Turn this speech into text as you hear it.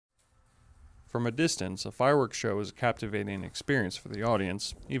From a distance, a fireworks show is a captivating experience for the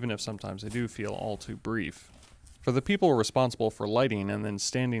audience, even if sometimes they do feel all too brief. For the people responsible for lighting and then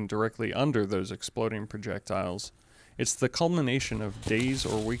standing directly under those exploding projectiles, it's the culmination of days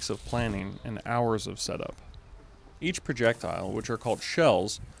or weeks of planning and hours of setup. Each projectile, which are called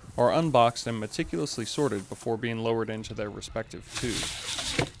shells, are unboxed and meticulously sorted before being lowered into their respective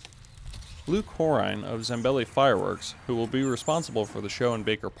tubes. Luke Horine of Zambelli Fireworks, who will be responsible for the show in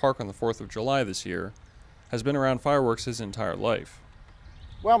Baker Park on the 4th of July this year, has been around fireworks his entire life.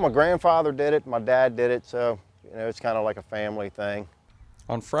 Well, my grandfather did it, my dad did it, so it's kind of like a family thing.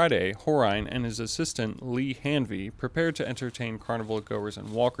 On Friday, Horine and his assistant Lee Hanvey prepared to entertain carnival goers in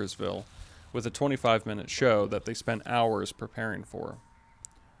Walkersville with a 25-minute show that they spent hours preparing for.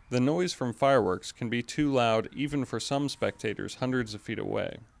 The noise from fireworks can be too loud even for some spectators hundreds of feet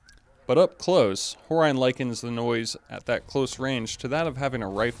away. But up close, Horine likens the noise at that close range to that of having a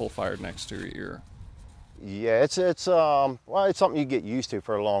rifle fired next to your ear. Yeah, it's something you get used to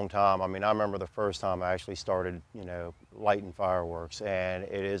for a long time. I mean, I remember the first time I actually started, lighting fireworks, and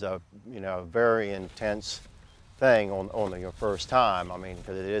it is a, very intense thing on your first time. I mean,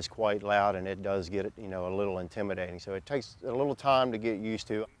 because it is quite loud and it does get, a little intimidating. So it takes a little time to get used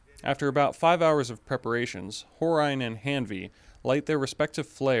to. After about 5 hours of preparations, Horine and Hanvey light their respective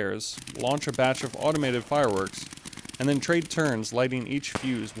flares, launch a batch of automated fireworks, and then trade turns lighting each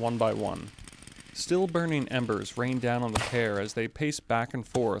fuse one by one. Still burning embers rain down on the pair as they pace back and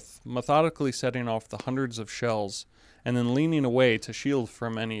forth, methodically setting off the hundreds of shells, and then leaning away to shield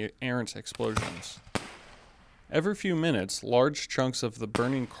from any errant explosions. Every few minutes, large chunks of the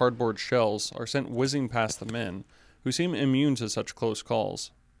burning cardboard shells are sent whizzing past the men, who seem immune to such close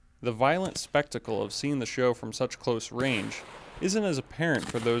calls. The violent spectacle of seeing the show from such close range isn't as apparent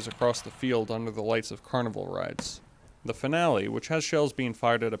for those across the field under the lights of carnival rides. The finale, which has shells being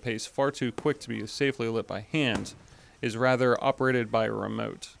fired at a pace far too quick to be safely lit by hand, is rather operated by a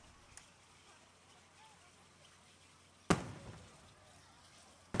remote.